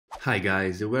Hi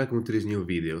guys and welcome to this new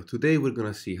video. Today we're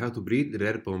gonna see how to breed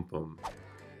Rare PomPom.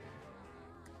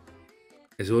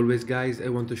 As always guys, I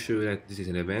want to show you that this is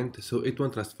an event, so it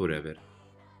won't last forever.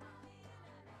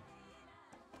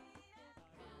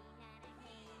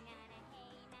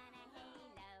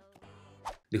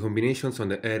 The combinations on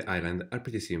the Air Island are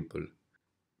pretty simple.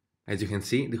 As you can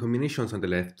see, the combinations on the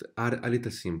left are a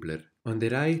little simpler. On the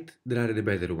right, there are the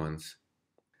better ones.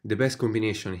 The best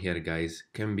combination here guys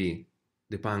can be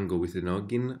the Pango with the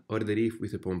Noggin or the Reef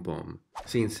with the PomPom.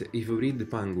 Since if you breed the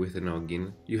Pango with the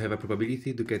Noggin, you have a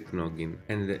probability to get Noggin,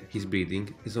 and his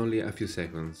breeding is only a few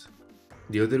seconds.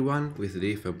 The other one, with the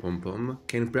Reef and PomPom,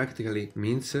 can practically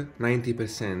means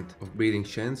 90% of breeding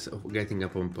chance of getting a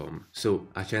PomPom, so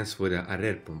a chance for a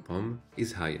rare PomPom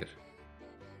is higher.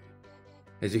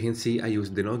 As you can see, I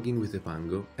used the Noggin with the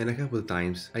Pango, and a couple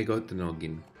times I got the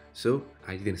Noggin, so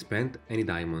I didn't spend any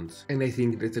diamonds, and I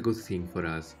think that's a good thing for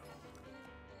us.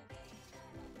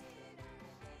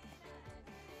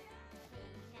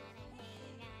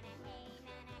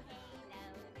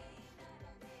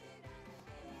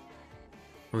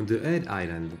 On the Air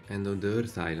Island and on the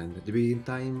Earth Island, the breeding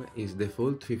time is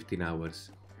default 15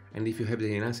 hours, and if you have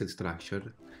the enhanced structure,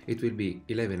 it will be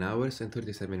 11 hours and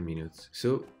 37 minutes,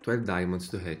 so 12 diamonds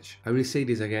to hatch. I will say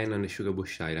this again on the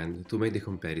Shugabush Island to make the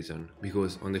comparison,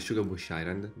 because on the Shugabush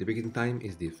Island, the breeding time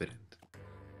is different.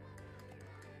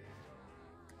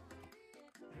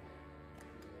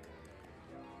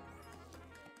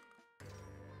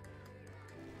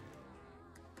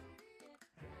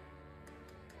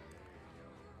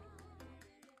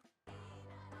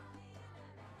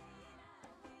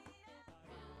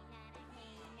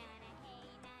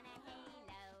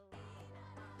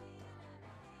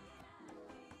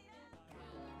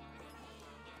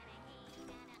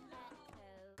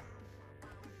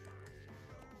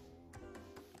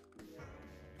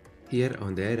 Here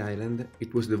on the Air Island,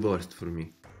 it was the worst for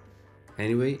me.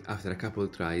 Anyway, after a couple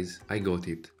tries, I got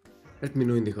it. Let me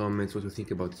know in the comments what you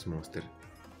think about this monster.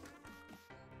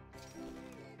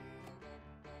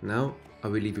 Now, I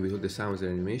will leave you with all the sounds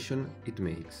and animation it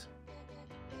makes.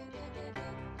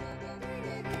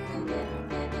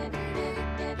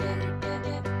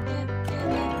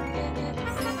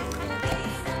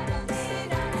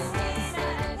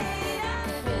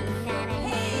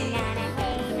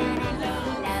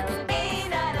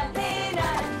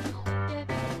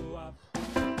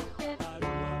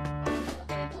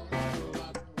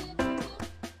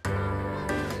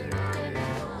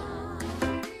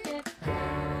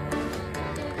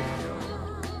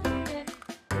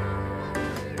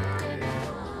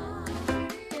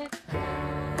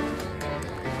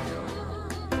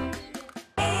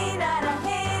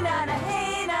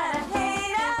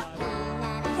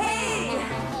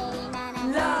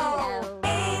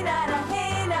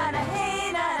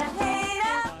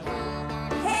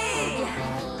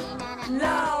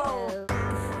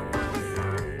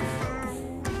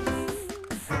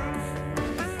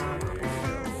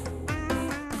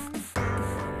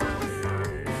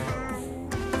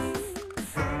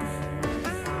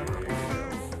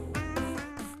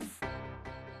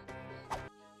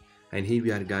 And here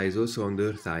we are guys also on the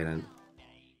Earth Island.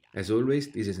 As always,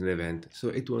 this is an event, so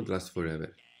it won't last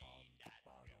forever.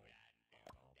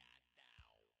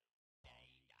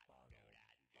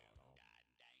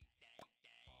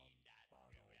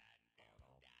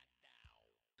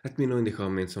 Let me know in the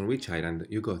comments on which island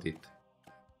you got it.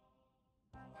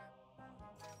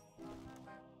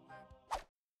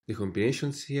 The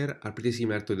combinations here are pretty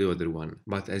similar to the other one,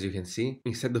 but as you can see,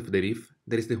 instead of the reef,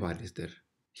 there is the wireless there.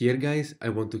 Here guys, I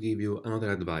want to give you another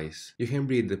advice. You can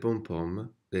breed the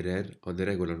PomPom, the rare or the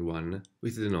regular one,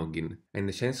 with the Noggin, and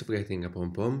the chance of getting a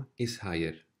PomPom is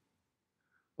higher.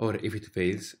 Or if it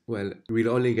fails, well, you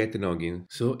will only get the Noggin,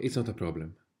 so it's not a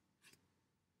problem.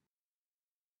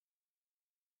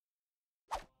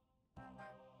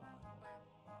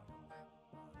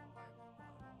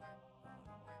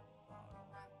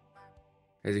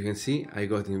 As you can see, I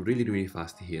got him really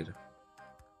fast here.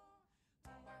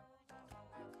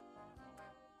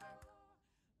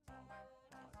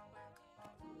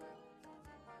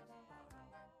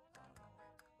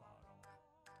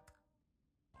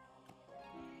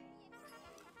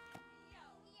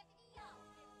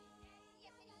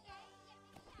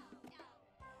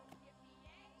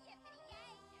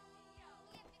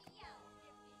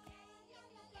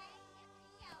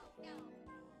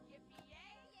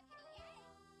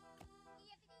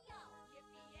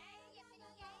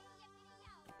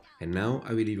 And now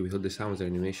I will leave you with all the sounds and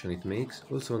animation it makes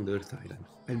also on the Earth Island.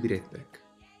 I'll be right back.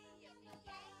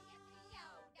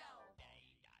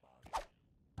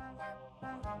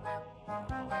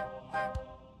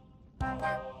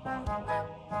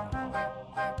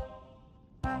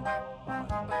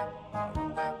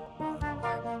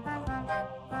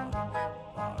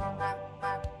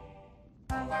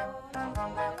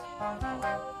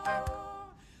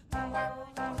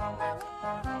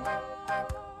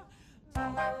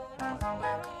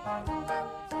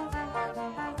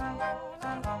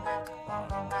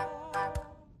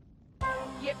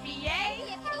 Yippee-yay,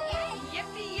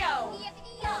 yippee-yo,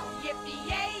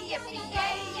 yippee-yay,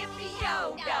 yippee-yay,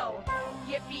 yippee-yo-do.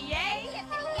 Yippee-yay,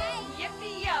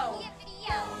 yippee-yo,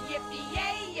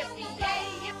 yippee-yay, yippee-yay,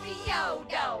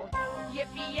 yippee-yo-do.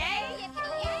 Yippee-yay,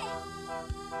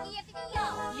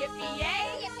 yippee-yay,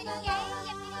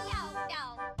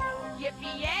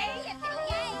 yippee-yay,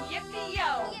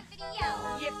 yippee-yo,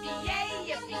 yippee-yay,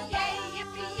 yippee-yay,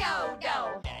 yippee-yo-do.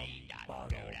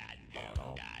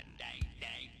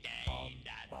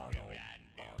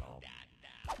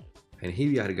 And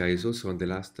here we are guys, also on the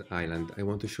last island. I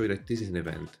want to show you that this is an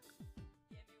event.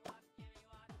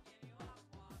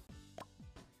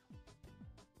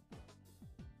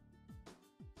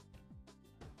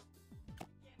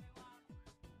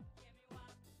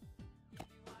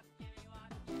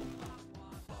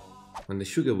 On the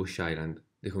Shugabush island,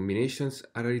 the combinations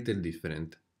are a little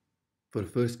different. For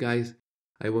first guys,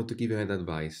 I want to give you an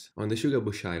advice. On the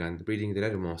Shugabush island, breeding the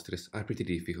rare monsters are pretty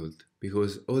difficult,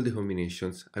 because all the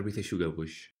combinations are with the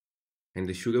Shugabush. And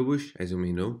the Shugabush, as you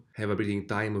may know, have a breeding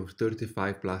time of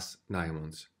 35 plus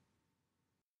diamonds.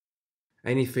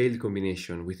 Any failed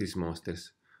combination with these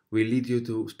monsters will lead you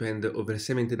to spend over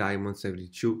 70 diamonds every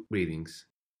 2 breedings.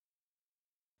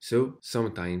 So,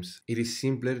 sometimes, it is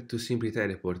simpler to simply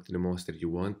teleport the monster you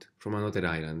want from another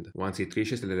island once it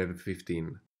reaches the level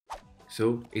 15.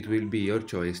 So, it will be your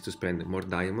choice to spend more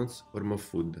diamonds or more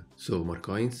food, so more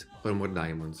coins or more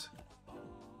diamonds.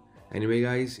 Anyway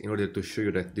guys, in order to show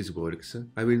you that this works,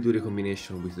 I will do the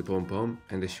combination with the PomPom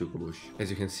and the Shugabush. As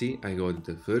you can see, I got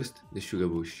first the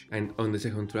Shugabush, and on the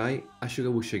second try, a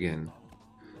Shugabush again.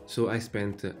 So I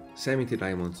spent 70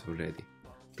 diamonds already,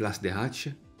 plus the hatch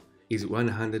is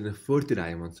 140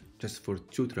 diamonds just for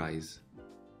 2 tries.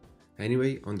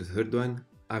 Anyway, on the third one,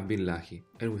 I've been lucky,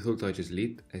 and with all touches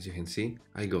lit, as you can see,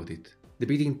 I got it. The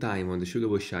beating time on the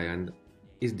Shugabush island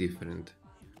is different.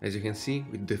 As you can see,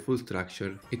 with the full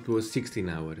structure, it was 16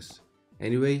 hours.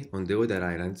 Anyway, on the other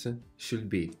islands, should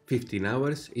be 15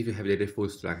 hours if you have the full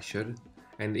structure,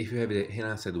 and if you have the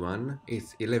enhanced one,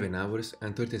 it's 11 hours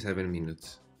and 37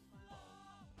 minutes.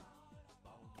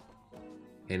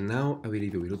 And now I will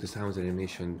leave you with all the sounds and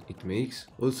animation it makes,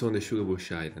 also on the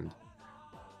Shugabush island.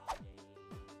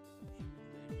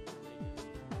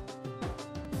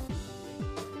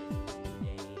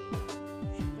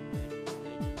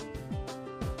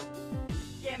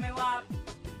 Gimme wop,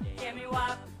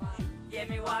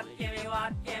 gimme wop, gimme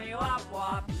wop, gimme wop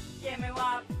wop. Gimme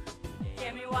wop,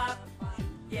 gimme wop,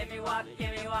 gimme wop,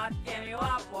 gimme wop, gimme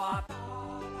wop wop.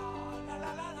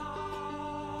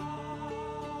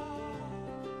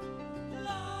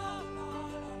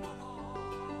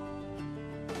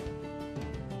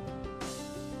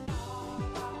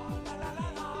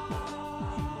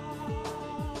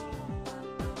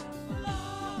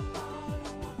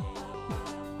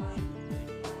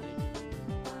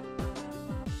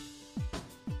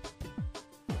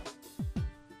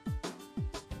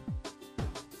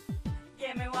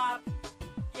 Gimme wop,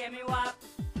 gimme wop,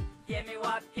 gimme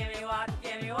wop, gimme wop,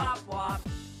 gimme wop wop.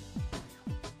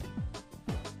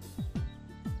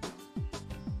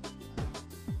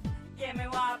 Gimme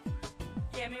wop,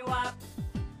 gimme wop,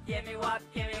 gimme wop,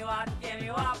 gimme wop, gimme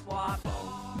wop wop.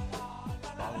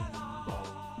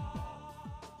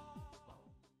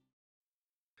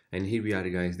 And here we are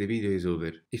guys, the video is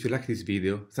over. If you like this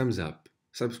video, thumbs up,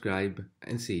 subscribe,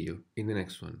 and see you in the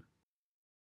next one.